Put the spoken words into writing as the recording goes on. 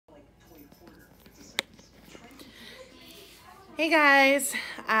Hey guys,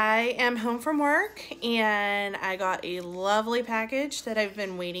 I am home from work and I got a lovely package that I've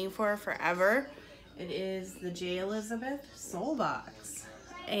been waiting for forever. It is the J.Elizabeth Soul Box.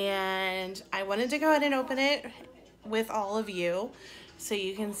 And I wanted to go ahead and open it with all of you so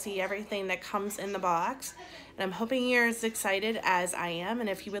you can see everything that comes in the box. And I'm hoping you're as excited as I am. And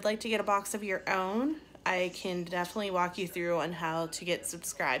if you would like to get a box of your own, I can definitely walk you through on how to get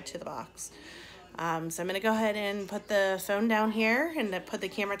subscribed to the box. So I'm going to go ahead and put the phone down here and then put the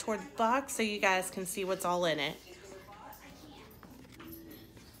camera toward the box so you guys can see what's all in it.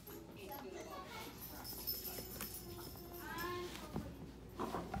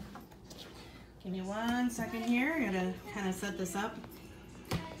 Give me 1 second here. I gotta kind of set this up.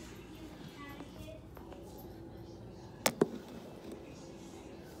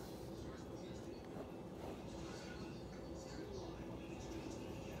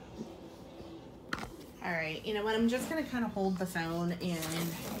 All right, you know what? I'm just gonna kind of hold the phone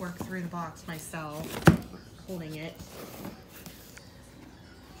and work through the box myself, holding it.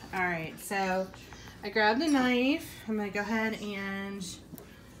 All right, so I grabbed a knife. I'm gonna go ahead and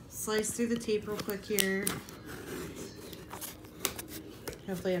slice through the tape real quick here.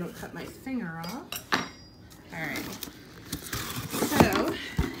 Hopefully I don't cut my finger off. All right, so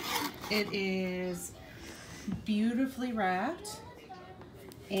it is beautifully wrapped,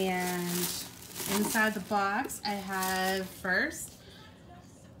 and inside the box I have first,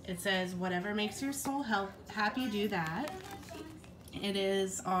 it says, "Whatever makes your soul happy, do that." It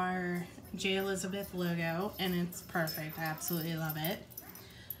is our J.Elizabeth logo, and it's perfect. I absolutely love it.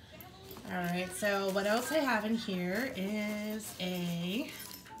 All right, so what else I have in here is I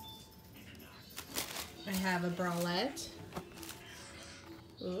have a bralette.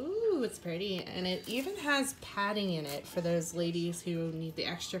 Ooh, it's pretty, and it even has padding in it for those ladies who need the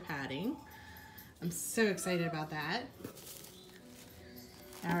extra padding. I'm so excited about that.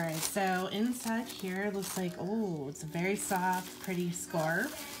 All right, so inside here it looks like, oh, it's a very soft, pretty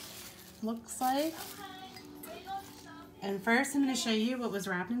scarf, looks like. And first I'm going to show you what was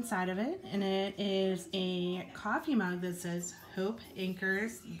wrapped inside of it, and it is a coffee mug that says, "Hope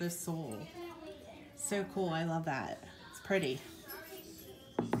anchors the soul." So cool, I love that. It's pretty.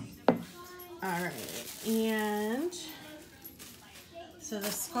 All right, and so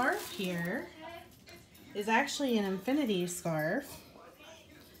the scarf here is actually an infinity scarf,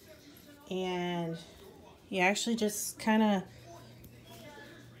 and you actually just kind of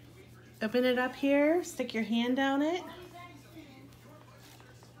open it up here, stick your hand down it,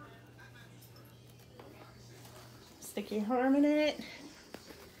 stick your arm in it,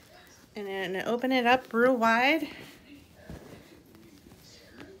 and then open it up real wide.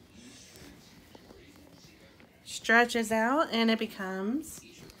 Stretches out and it becomes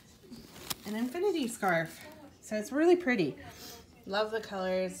an infinity scarf. So it's really pretty. Love the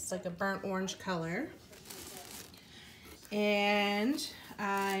colors. It's like a burnt orange color. And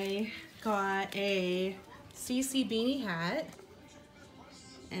I got a CC beanie hat,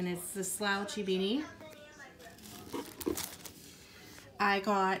 and it's the slouchy beanie. I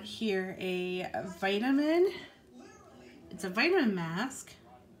got here a vitamin. It's a vitamin mask.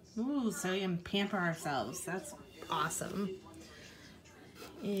 Ooh, so we can pamper ourselves. That's awesome.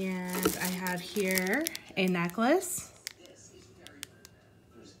 And I have here a necklace.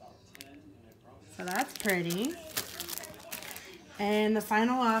 So that's pretty. And the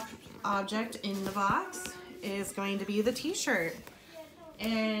final object in the box is going to be the t-shirt.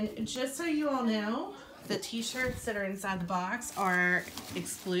 And just so you all know, the t-shirts that are inside the box are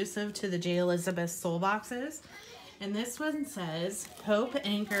exclusive to the J.Elizabeth Soul boxes. And this one says, "Hope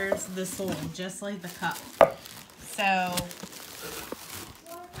anchors the soul," just like the cup. So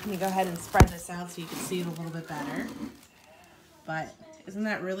let me go ahead and spread this out so you can see it a little bit better. But isn't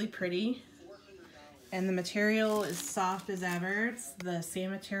that really pretty? And the material is soft as ever. It's the same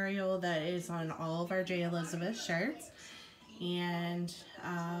material that is on all of our J.Elizabeth shirts. And,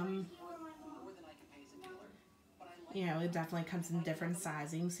 you know, it definitely comes in different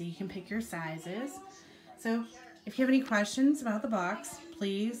sizing, so you can pick your sizes. So if you have any questions about the box,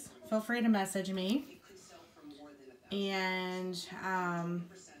 please feel free to message me. And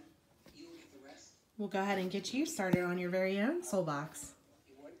we'll go ahead and get you started on your very own soul box.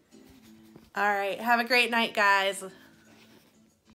 All right, have a great night, guys.